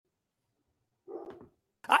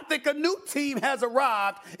I think a new team has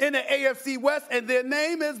arrived in the AFC West, and their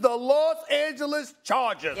name is the Los Angeles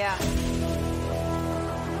Chargers. Yeah.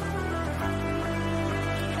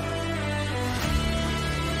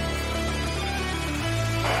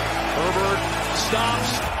 Herbert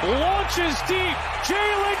stops, launches deep.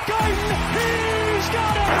 Jalen Guyton, he's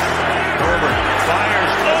got it! Herbert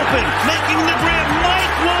fires open, making the grab.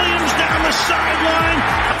 Mike Williams down the sideline.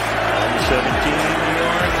 On the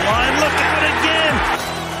 17-yard line, look out again.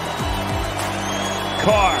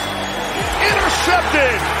 Carr,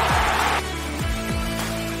 intercepted.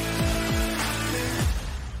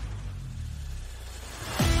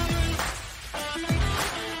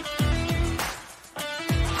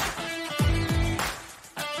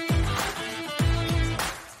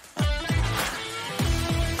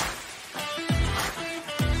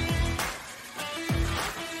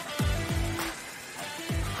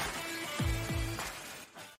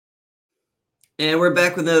 And we're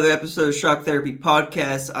back with another episode of Shock Therapy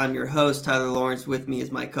Podcast. I'm your host, Tyler Lawrence. With me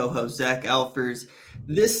is my co-host, Zach Alfers.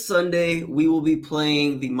 This Sunday, we will be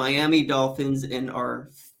playing the Miami Dolphins in our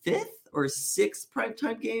fifth or sixth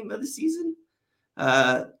primetime game of the season.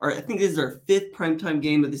 Or I think this is our fifth primetime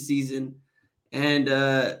game of the season. And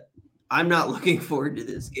I'm not looking forward to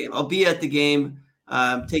this game. I'll be at the game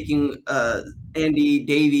taking Andy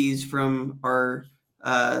Davies from our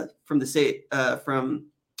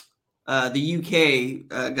the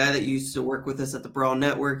UK guy that used to work with us at the Brawl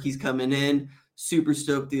Network. He's coming in. Super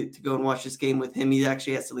stoked to go and watch this game with him. He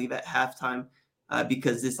actually has to leave at halftime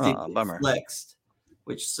because this did get flexed,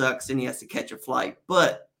 which sucks, and he has to catch a flight.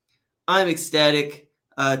 But I'm ecstatic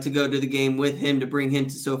to go to the game with him, to bring him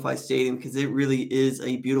to SoFi Stadium, because it really is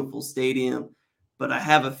a beautiful stadium. But I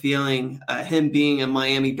have a feeling him being a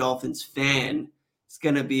Miami Dolphins fan, it's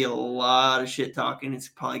going to be a lot of shit talking. It's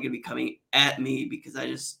probably going to be coming at me because I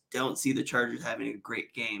just don't see the Chargers having a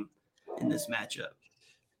great game in this matchup.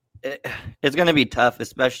 It's going to be tough,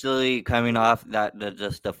 especially coming off that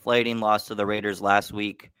just deflating loss to the Raiders last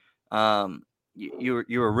week. You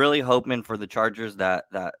were really hoping for the Chargers that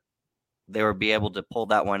they would be able to pull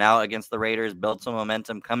that one out against the Raiders, build some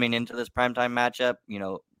momentum coming into this primetime matchup. You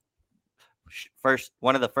know,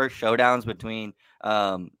 one of the first showdowns between,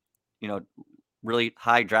 really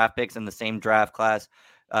high draft picks in the same draft class.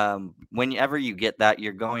 Whenever you get that,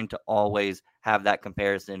 you're going to always have that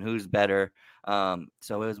comparison. Who's better? So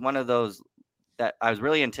it was one of those that I was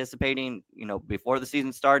really anticipating, before the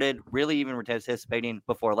season started, really even anticipating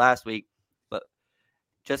before last week, but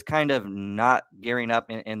just kind of not gearing up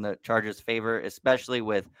in the Chargers' favor, especially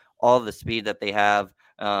with all the speed that they have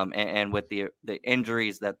and with the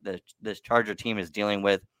injuries that this Charger team is dealing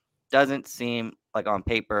with. Doesn't seem like on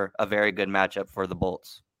paper a very good matchup for the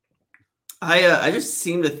Bolts. I just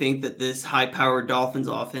seem to think that this high-powered Dolphins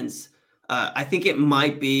offense, I think it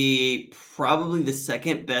might be probably the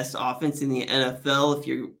second best offense in the NFL if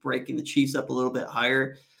you're breaking the Chiefs up a little bit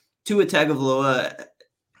higher. Tua Tagovailoa,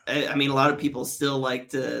 I mean, a lot of people still like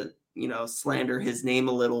to, slander his name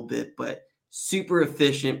a little bit, but super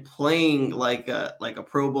efficient, playing like a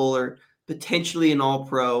Pro Bowler, potentially an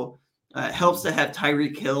All-Pro. Helps to have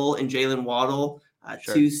Tyreek Hill and Jalen Waddle,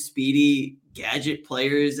 two speedy gadget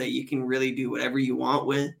players that you can really do whatever you want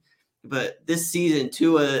with. But this season,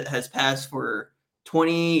 Tua has passed for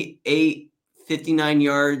 28, 59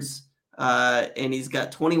 yards, and he's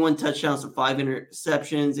got 21 touchdowns and 5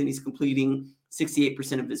 interceptions, and he's completing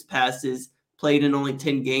 68% of his passes. Played in only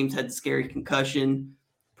 10 games, had the scary concussion,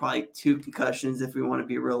 probably 2 concussions if we want to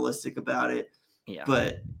be realistic about it. Yeah.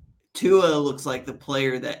 But Tua looks like the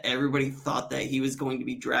player that everybody thought that he was going to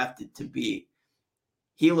be drafted to be.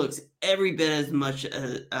 He looks every bit as much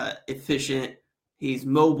efficient. He's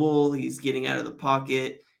mobile. He's getting out of the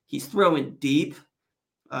pocket. He's throwing deep.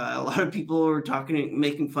 A lot of people were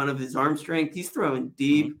making fun of his arm strength. He's throwing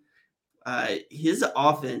deep. His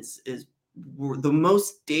offense is the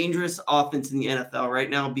most dangerous offense in the NFL right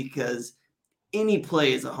now because any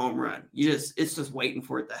play is a home run. It's just waiting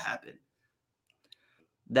for it to happen.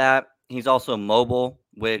 That he's also mobile,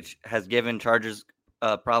 which has given Chargers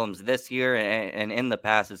problems this year and in the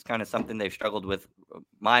past. Is kind of something they've struggled with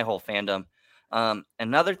my whole fandom.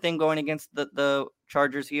 Another thing going against the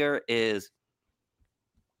Chargers here is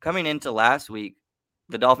coming into last week,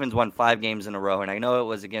 the Dolphins won 5 games in a row. And I know it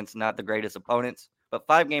was against not the greatest opponents, but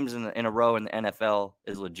 5 games in a row in the NFL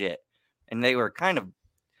is legit. And they were kind of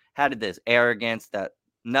had this arrogance that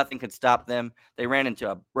nothing could stop them. They ran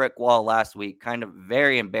into a brick wall last week, kind of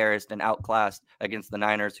very embarrassed and outclassed against the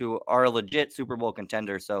Niners, who are a legit Super Bowl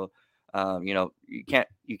contender. So, you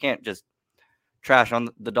can't just trash on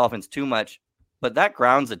the Dolphins too much. But that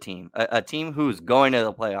grounds a team who's going to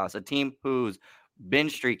the playoffs, a team who's been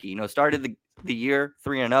streaky. Started the year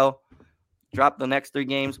 3-0, dropped the next 3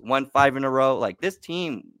 games, won 5 in a row. Like, this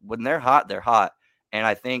team, when they're hot, they're hot. And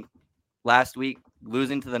I think last week,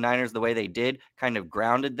 losing to the Niners the way they did kind of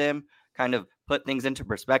grounded them, kind of put things into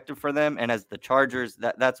perspective for them. And as the Chargers,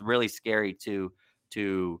 that's really scary to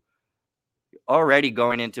already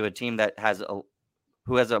going into a team that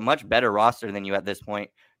who has a much better roster than you at this point.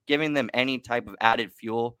 Giving them any type of added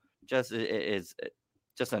fuel is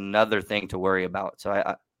just another thing to worry about.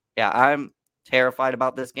 So I'm terrified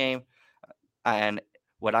about this game. And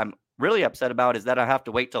what I'm really upset about is that I have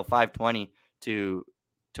to wait till 5:20 to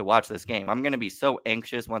watch this game. I'm going to be so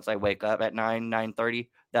anxious once I wake up at 9:30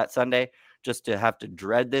 that Sunday just to have to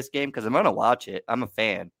dread this game, because I'm going to watch it. I'm a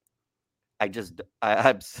fan. It's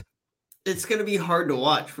going to be hard to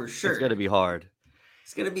watch for sure. It's going to be hard.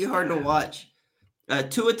 It's going to be hard to watch.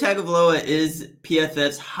 Tua Tagovailoa is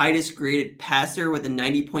PFF's highest graded passer with a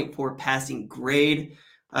 90.4 passing grade.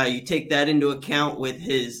 You take that into account with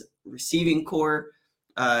his receiving core.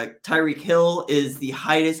 Tyreek Hill is the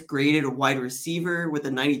highest graded wide receiver with a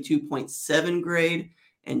 92.7 grade.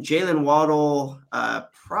 And Jalen Waddle,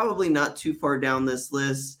 probably not too far down this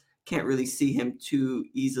list. Can't really see him too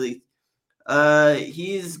easily.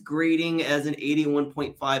 He's grading as an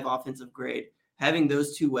 81.5 offensive grade. Having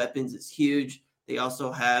those two weapons is huge. They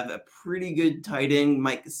also have a pretty good tight end,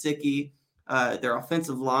 Mike Gesicki. Their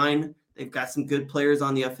offensive line, they've got some good players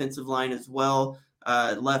on the offensive line as well.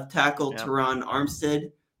 Left tackle, Teron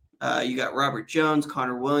Armstead. You got Robert Jones,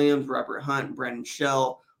 Connor Williams, Robert Hunt, and Brandon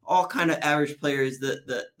Shell, all kind of average players.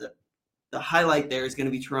 The highlight there is going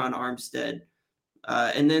to be Teron Armstead.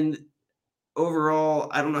 And then overall,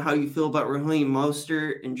 I don't know how you feel about Raheem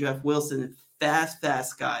Mostert and Jeff Wilson. Fast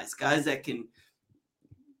guys that can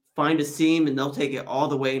find a seam and they'll take it all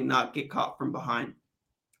the way and not get caught from behind.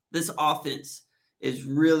 This offense is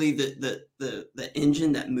really the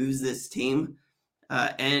engine that moves this team.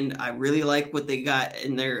 And I really like what they got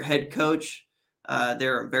in their head coach.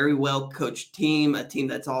 They're a very well-coached team, a team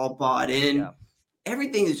that's all bought in. Yeah.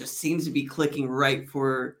 Everything just seems to be clicking right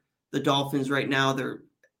for the Dolphins right now. They're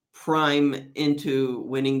prime into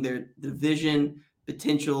winning their division.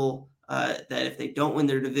 Potential that if they don't win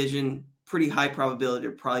their division, pretty high probability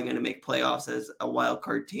they're probably going to make playoffs as a wild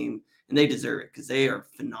card team. And they deserve it because they are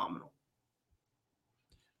phenomenal.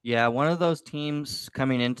 Yeah, one of those teams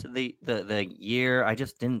coming into the year, I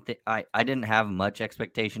just didn't I didn't have much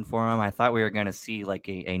expectation for them. I thought we were going to see like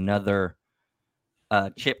another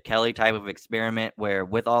Chip Kelly type of experiment where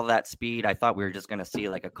with all that speed, I thought we were just going to see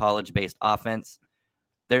like a college-based offense.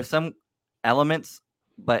 There's some elements,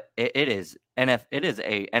 but it is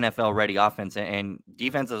a NFL-ready offense, and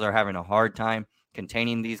defenses are having a hard time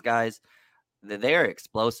containing these guys. They are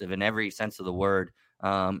explosive in every sense of the word,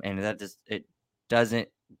 and that just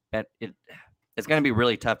it's going to be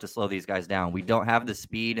really tough to slow these guys down. We don't have the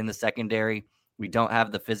speed in the secondary. We don't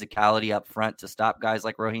have the physicality up front to stop guys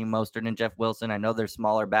like Raheem Mostert and Jeff Wilson. I know they're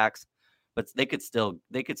smaller backs, but they could still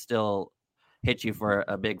hit you for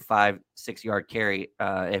a big 5-6 yard carry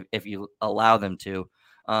if you allow them to.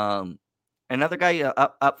 Another guy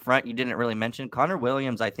up front you didn't really mention, Connor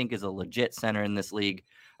Williams, I think is a legit center in this league.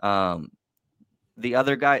 The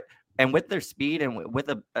other guy, and with their speed and with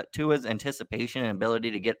Tua's anticipation and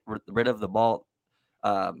ability to get rid of the ball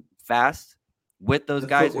fast, with those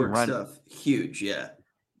guys who run stuff, huge, yeah.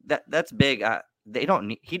 That's big.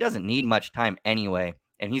 He doesn't need much time anyway,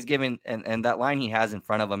 and he's given and that line he has in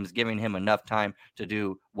front of him is giving him enough time to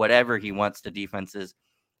do whatever he wants to defenses.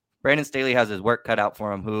 Brandon Staley has his work cut out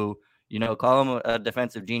for him. Who, call him a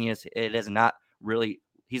defensive genius. He's not really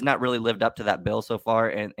lived up to that bill so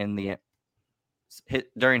far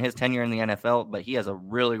during his tenure in the NFL, but he has a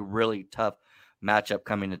really, really tough matchup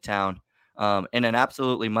coming to town in an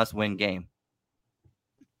absolutely must-win game.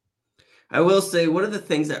 I will say one of the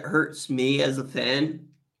things that hurts me as a fan,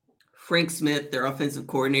 Frank Smith, their offensive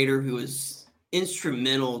coordinator, who was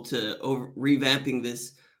instrumental to revamping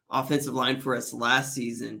this offensive line for us last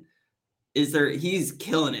season, he's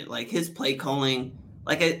killing it. Like his play calling,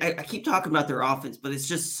 like I keep talking about their offense, but it's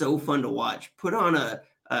just so fun to watch. Put on a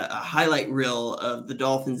highlight reel of the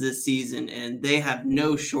Dolphins this season, and they have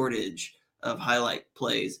no shortage of highlight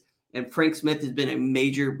plays. And Frank Smith has been a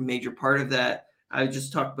major, major part of that. I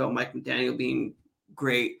just talked about Mike McDaniel being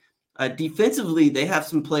great. Defensively, they have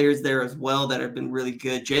some players there as well that have been really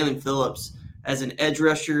good. Jalen Phillips, as an edge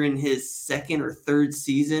rusher in his second or third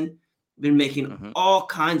season, been making all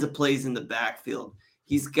kinds of plays in the backfield.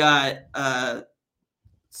 He's got 5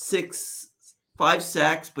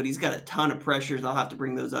 sacks, but he's got a ton of pressures. I'll have to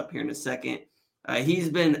bring those up here in a second. He's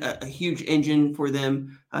been a huge engine for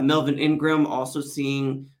them. Melvin Ingram also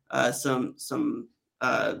seeing some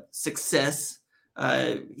success.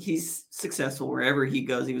 He's successful wherever he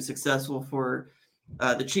goes. He was successful for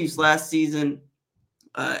the Chiefs last season,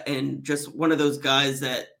 and just one of those guys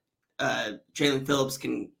that Jalen Phillips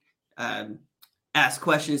can ask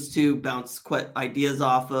questions to, bounce ideas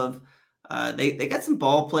off of. They got some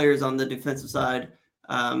ball players on the defensive side.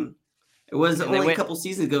 It was only a couple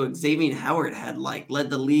seasons ago, Xavier Howard had led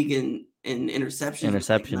the league in interceptions.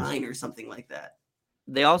 With 9 or something like that.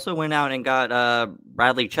 They also went out and got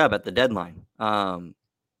Bradley Chubb at the deadline.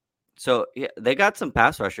 So yeah, they got some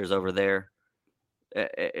pass rushers over there.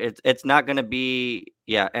 It's not going to be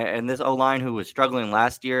and this O-line who was struggling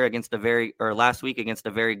last week against a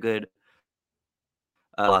very good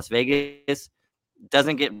Las Vegas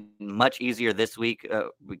doesn't get much easier this week,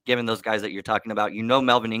 given those guys that you're talking about.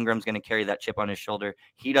 Melvin Ingram's going to carry that chip on his shoulder.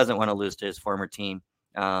 He doesn't want to lose to his former team.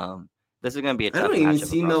 This is going to be a tough matchup. I don't even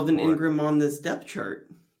see Melvin Ingram on this depth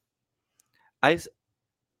chart.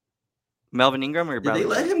 Melvin Ingram or Did they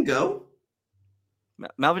let him go?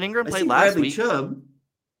 Melvin Ingram played last week. Chubb.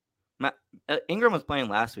 Ingram was playing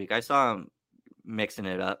last week. I saw him mixing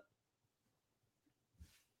it up.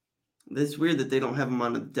 It's weird that they don't have him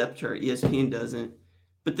on the depth chart. ESPN doesn't.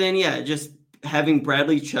 But then, just having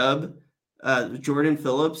Bradley Chubb, Jordan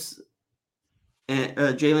Phillips, and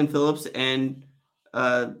Jalen Phillips, and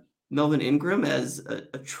Melvin Ingram as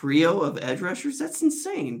a trio of edge rushers, that's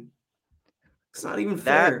insane. It's not even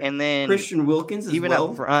fair. And then Christian Wilkins as even well.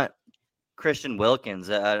 Up front, Christian Wilkins,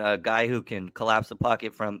 a guy who can collapse the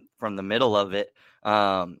pocket from the middle of it.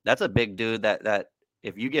 That's a big dude that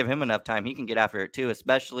if you give him enough time, he can get after it too,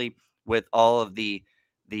 especially with all of the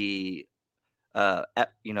all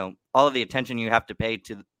of the attention you have to pay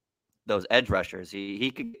to those edge rushers. He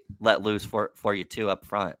could let loose for you too up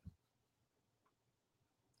front.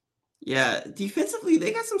 Yeah, defensively,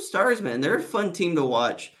 they got some stars, man. They're a fun team to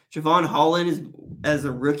watch. Javon Holland, as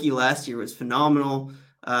a rookie last year, was phenomenal.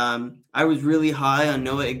 I was really high on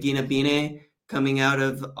Noah Igbinoghene coming out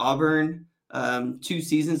of Auburn 2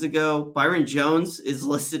 seasons ago. Byron Jones is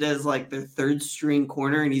listed as their third string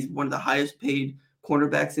corner, and he's one of the highest paid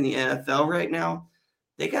cornerbacks in the NFL right now.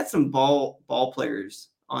 They got some ball players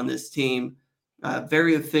on this team,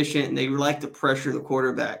 very efficient, and they like to pressure the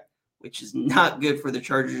quarterback, which is not good for the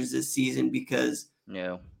Chargers this season because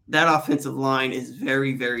that offensive line is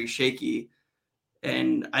very, very shaky.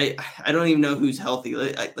 And I don't even know who's healthy.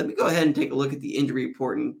 Let me go ahead and take a look at the injury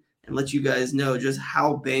report and let you guys know just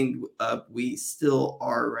how banged up we still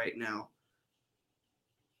are right now.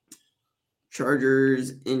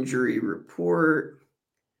 Chargers injury report.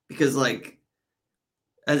 Because,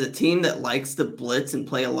 as a team that likes to blitz and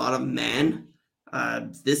play a lot of man,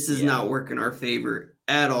 this is not working our favor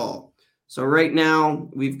at all. So right now,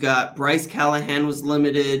 we've got Bryce Callahan was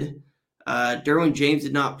limited. Derwin James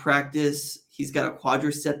did not practice. He's got a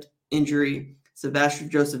quadricep injury. Sebastian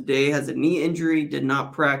Joseph Day has a knee injury, did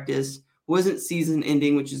not practice. Wasn't season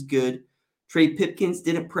ending, which is good. Trey Pipkins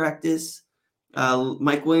didn't practice.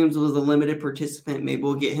 Mike Williams was a limited participant. Maybe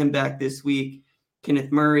we'll get him back this week.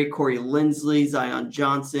 Kenneth Murray, Corey Linsley, Zion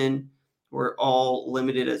Johnson were all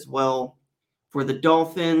limited as well. For the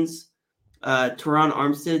Dolphins, Teron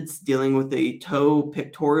Armstead's dealing with a toe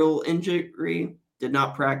pectoral injury, did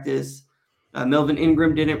not practice. Melvin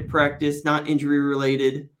Ingram didn't practice, not injury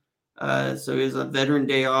related. So he has a veteran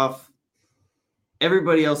day off.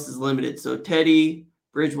 Everybody else is limited. So Teddy,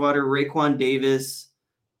 Bridgewater, Raekwon Davis,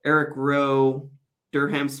 Eric Rowe,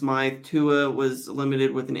 Durham Smythe, Tua was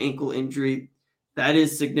limited with an ankle injury. That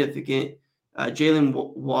is significant. Jalen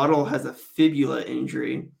Waddle has a fibula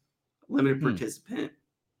injury, limited participant.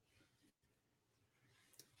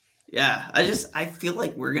 Yeah, I feel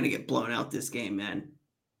like we're going to get blown out this game, man.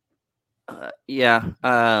 I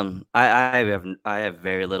have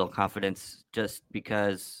very little confidence just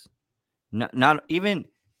because not even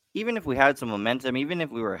if we had some momentum, even if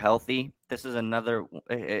we were healthy, this is another.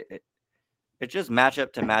 It's just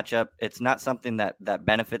matchup to matchup. It's not something that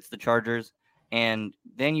benefits the Chargers, and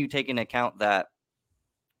then you take into account that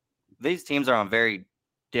these teams are on very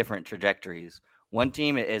different trajectories. One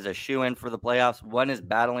team is a shoe-in for the playoffs. One is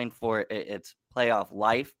battling for its playoff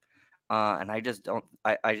life. And I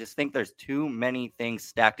just think there's too many things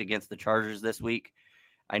stacked against the Chargers this week.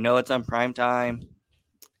 I know it's on prime time.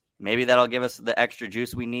 Maybe that'll give us the extra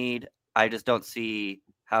juice we need. I just don't see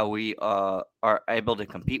how we are able to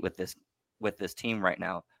compete with this team right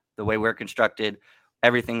now. The way we're constructed,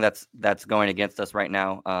 everything that's going against us right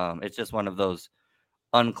now. It's just one of those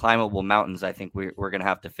unclimbable mountains I think we're going to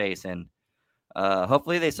have to face. And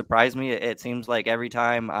hopefully they surprise me. It seems like every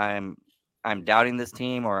time I'm doubting this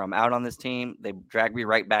team or I'm out on this team, they drag me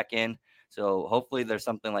right back in. So hopefully there's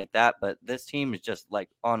something like that. But this team is just like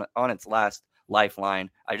on its last lifeline.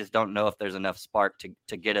 I just don't know if there's enough spark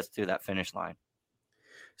to get us to that finish line.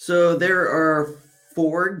 So there are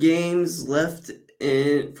 4 games left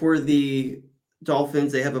for the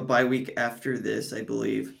Dolphins. They have a bye week after this, I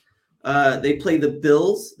believe. They play the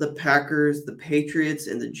Bills, the Packers, the Patriots,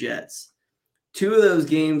 and the Jets. 2 of those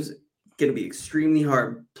games going to be extremely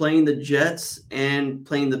hard. Playing the Jets and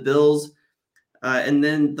playing the Bills. And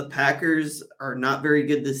then the Packers are not very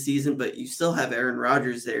good this season, but you still have Aaron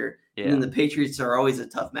Rodgers there. Yeah. And then the Patriots are always a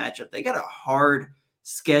tough matchup. They got a hard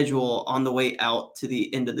schedule on the way out to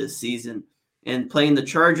the end of this season. And playing the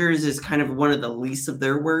Chargers is kind of one of the least of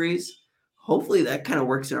their worries. Hopefully that kind of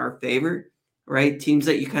works in our favor, right? Teams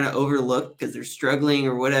that you kind of overlook because they're struggling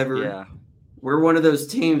or whatever. Yeah. We're one of those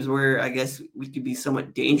teams where I guess we could be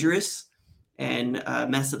somewhat dangerous and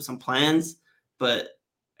mess up some plans. But,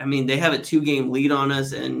 I mean, they have a 2-game lead on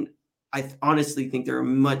us, and I honestly think they're a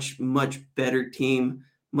much, much better team,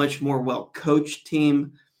 much more well-coached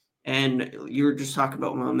team. And you were just talking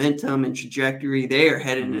about momentum and trajectory. They are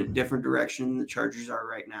headed in a different direction than the Chargers are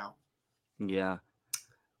right now. Yeah.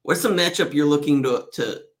 What's some matchup you're looking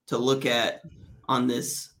to look at on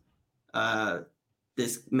this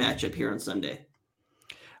this matchup here on Sunday?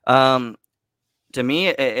 To me,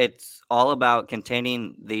 it's all about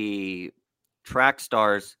containing the track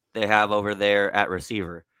stars they have over there at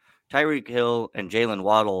receiver. Tyreek Hill and Jalen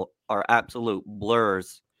Waddle are absolute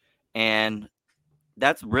blurs, and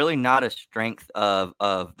that's really not a strength of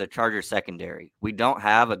the Chargers secondary. We don't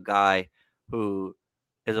have a guy who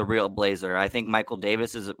is a real blazer. I think Michael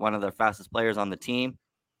Davis is one of the fastest players on the team,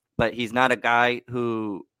 but he's not a guy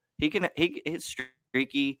who he's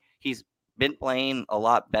streaky. He's been playing a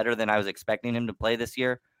lot better than I was expecting him to play this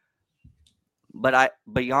year. But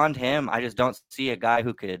beyond him, I just don't see a guy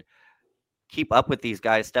who could keep up with these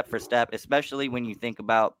guys step for step, especially when you think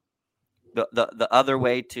about the other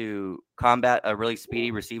way to combat a really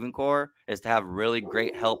speedy receiving core is to have really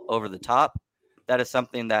great help over the top. That is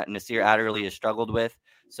something that Nasir Adderley has struggled with.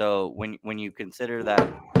 So when you consider that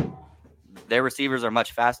their receivers are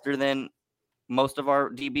much faster than most of our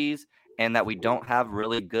DBs and that we don't have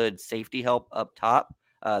really good safety help up top,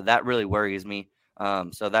 that really worries me.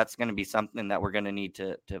 So that's going to be something that we're going to need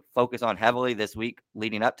to focus on heavily this week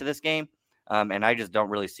leading up to this game. And I just don't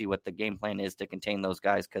really see what the game plan is to contain those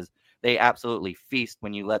guys because they absolutely feast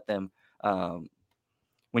when you let them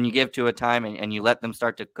when you give to a time and you let them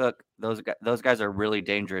start to cook. Those guys are really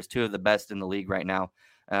dangerous. 2 of the best in the league right now.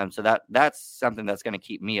 So that's something that's going to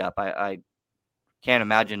keep me up. I can't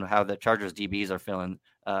imagine how the Chargers DBs are feeling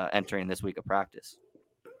entering this week of practice.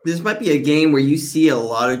 This might be a game where you see a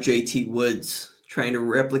lot of JT Woods trying to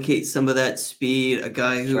replicate some of that speed, a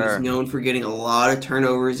guy who is known for getting a lot of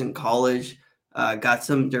turnovers in college, got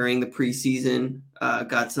some during the preseason,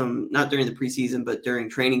 got some not during the preseason, but during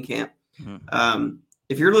training camp. Mm-hmm.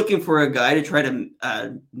 If you're looking for a guy to try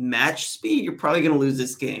to match speed, you're probably going to lose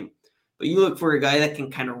this game. But you look for a guy that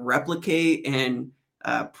can kind of replicate and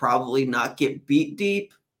probably not get beat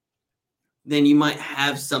deep, then you might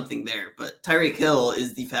have something there. But Tyreek Hill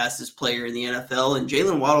is the fastest player in the NFL, and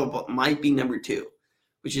Jalen Waddle might be number 2,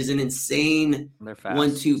 which is an insane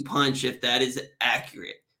 1-2 punch if that is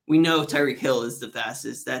accurate. We know Tyreek Hill is the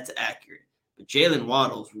fastest. That's accurate. But Jalen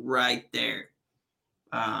Waddle's right there.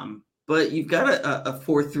 But you've got a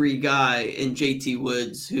 4-3 guy in JT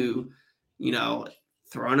Woods who,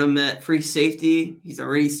 throwing him at free safety. He's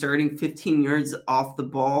already starting 15 yards off the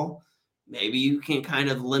ball. Maybe you can kind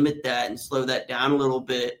of limit that and slow that down a little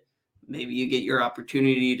bit. Maybe you get your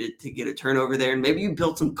opportunity to get a turnover there. And maybe you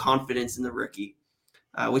build some confidence in the rookie,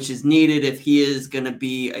 which is needed if he is going to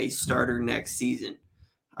be a starter next season.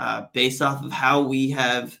 Based off of how we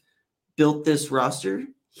have built this roster,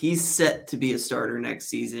 he's set to be a starter next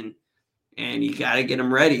season. And you got to get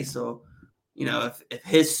him ready. So, if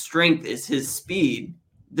his strength is his speed,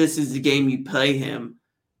 this is the game you play him,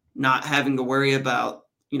 not having to worry about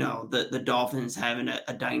the Dolphins having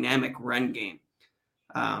a dynamic run game.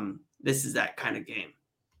 This is that kind of game.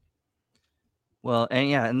 Well,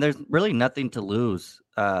 and there's really nothing to lose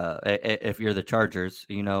if you're the Chargers.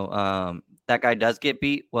 That guy does get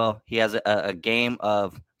beat. Well, he has a game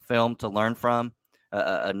of film to learn from,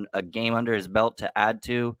 a game under his belt to add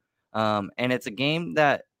to. And it's a game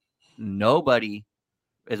that nobody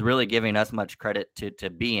is really giving us much credit to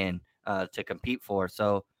be in, to compete for.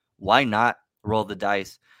 So why not roll the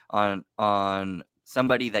dice on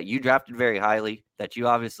somebody that you drafted very highly, that you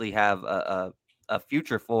obviously have a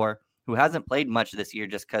future for, who hasn't played much this year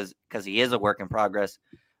just because he is a work in progress.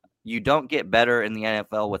 You don't get better in the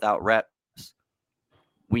NFL without reps.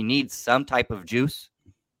 We need some type of juice.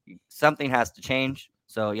 something has to change.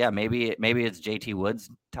 So yeah, maybe it's JT Woods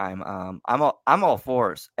time. I'm all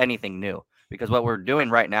for anything new because what we're doing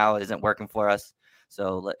right now isn't working for us.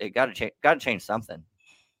 So it got to change something.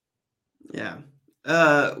 Yeah.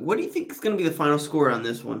 What do you think is going to be the final score on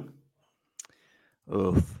this one?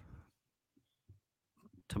 Oof.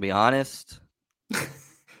 To be honest,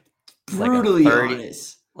 brutally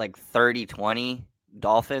honest, like 30-20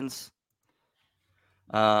 Dolphins.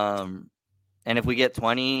 And if we get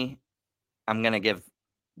 20, I'm gonna give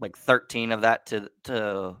like 13 of that to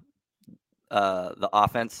the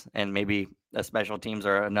offense and maybe a special teams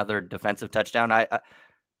or another defensive touchdown.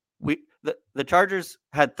 The Chargers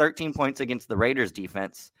had 13 points against the Raiders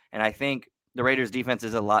defense, and I think the Raiders defense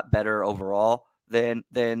is a lot better overall than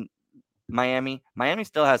Miami. Miami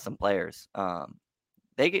still has some players.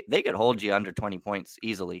 They could hold you under 20 points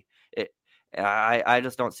easily. I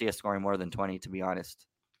just don't see us scoring more than 20, to be honest.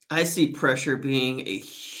 I see pressure being a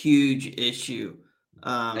huge issue.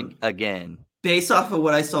 Again, based off of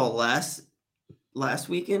what I saw last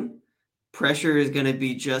weekend, pressure is going to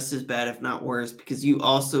be just as bad, if not worse, because you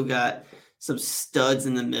also got some studs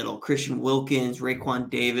in the middle. Christian Wilkins, Raekwon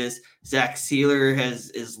Davis, Zach Sealer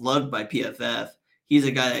is loved by PFF. He's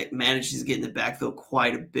a guy that manages to get in the backfield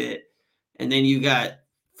quite a bit. And then you got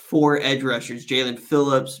 4 edge rushers, Jalen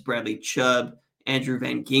Phillips, Bradley Chubb, Andrew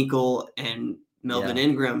Van Ginkel, and Melvin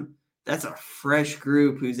Ingram. That's a fresh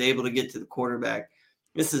group who's able to get to the quarterback.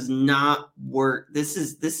 This is not work. This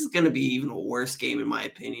is going to be even a worse game, in my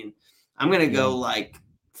opinion. I'm going to go like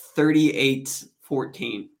 38-14,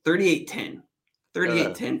 38-10.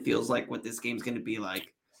 38-10 feels like what this game's going to be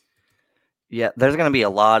like. Yeah, there's going to be a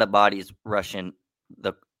lot of bodies rushing.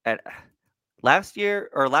 Last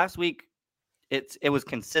week, it was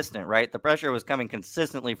consistent, right? The pressure was coming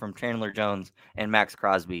consistently from Chandler Jones and Max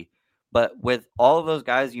Crosby. But with all of those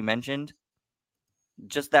guys you mentioned,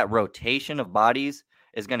 just that rotation of bodies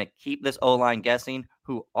is going to keep this O-line guessing,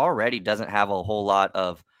 who already doesn't have a whole lot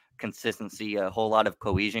of consistency, a whole lot of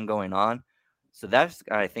cohesion going on. So that's,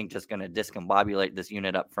 I think, just going to discombobulate this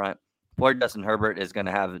unit up front. Poor Justin Herbert is going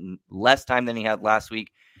to have less time than he had last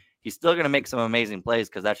week. He's still going to make some amazing plays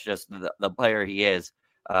because that's just the player he is.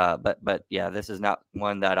 But yeah, this is not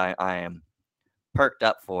one that I am perked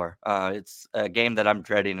up for. It's a game that I'm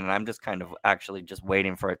dreading, and I'm just kind of actually just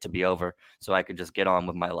waiting for it to be over so I could just get on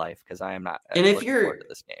with my life because I am not looking forward to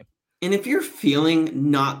this game. And if you're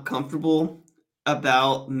feeling not comfortable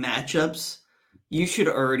about matchups, you should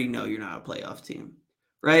already know you're not a playoff team,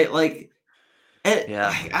 right? Like,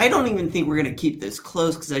 I don't even think we're going to keep this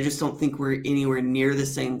close because I just don't think we're anywhere near the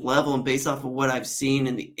same level. And based off of what I've seen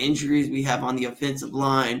and the injuries we have on the offensive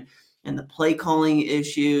line and the play calling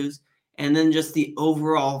issues, and then just the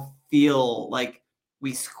overall feel like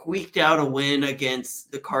we squeaked out a win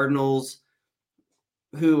against the Cardinals,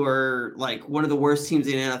 who are like one of the worst teams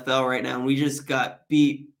in the NFL right now. And we just got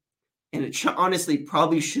beat. And it honestly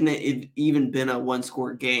probably shouldn't have even been a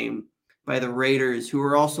one-score game by the Raiders, who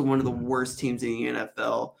are also one of the worst teams in the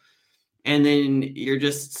NFL. And then you're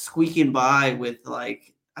just squeaking by with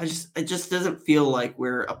like, it just doesn't feel like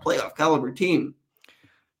we're a playoff caliber team.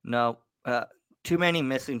 No, too many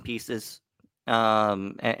missing pieces.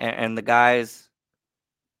 And the guys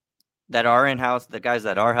that are in-house, the guys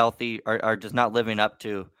that are healthy are just not living up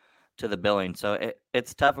to the billing. So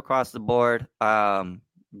it's tough across the board.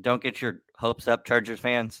 Don't get your hopes up, Chargers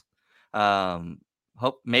fans.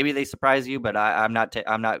 Hope maybe they surprise you, but I'm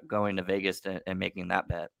not going to Vegas and making that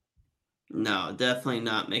bet. No, definitely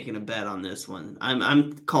not making a bet on this one.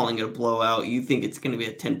 I'm calling it a blowout. You think it's going to be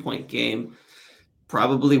a 10-point game?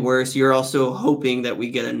 Probably worse. You're also hoping that we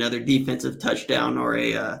get another defensive touchdown or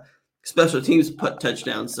a special teams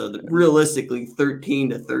touchdown. So realistically,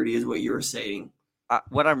 13-30 is what you were saying.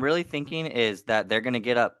 What I'm really thinking is that they're going to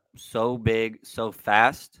get up so big, so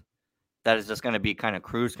fast that it's just going to be kind of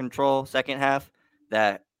cruise control second half,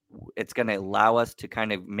 that it's going to allow us to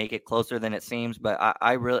kind of make it closer than it seems. But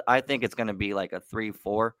I think it's going to be like a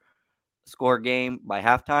 3-4 score game by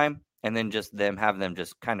halftime, and then just have them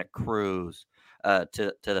just kind of cruise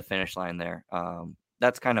to the finish line there.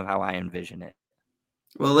 That's kind of how I envision it.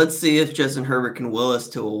 Well, let's see if Justin Herbert can will us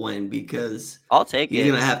to a win, because I'll take he's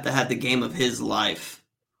going to have the game of his life.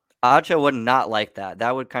 Acha would not like that.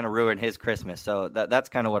 That would kind of ruin his Christmas. So that's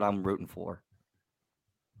kind of what I'm rooting for.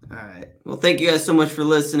 All right. Well, thank you guys so much for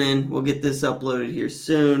listening. We'll get this uploaded here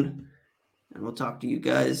soon, and we'll talk to you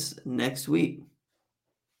guys next week.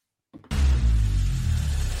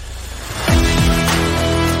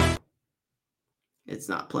 It's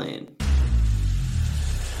not playing.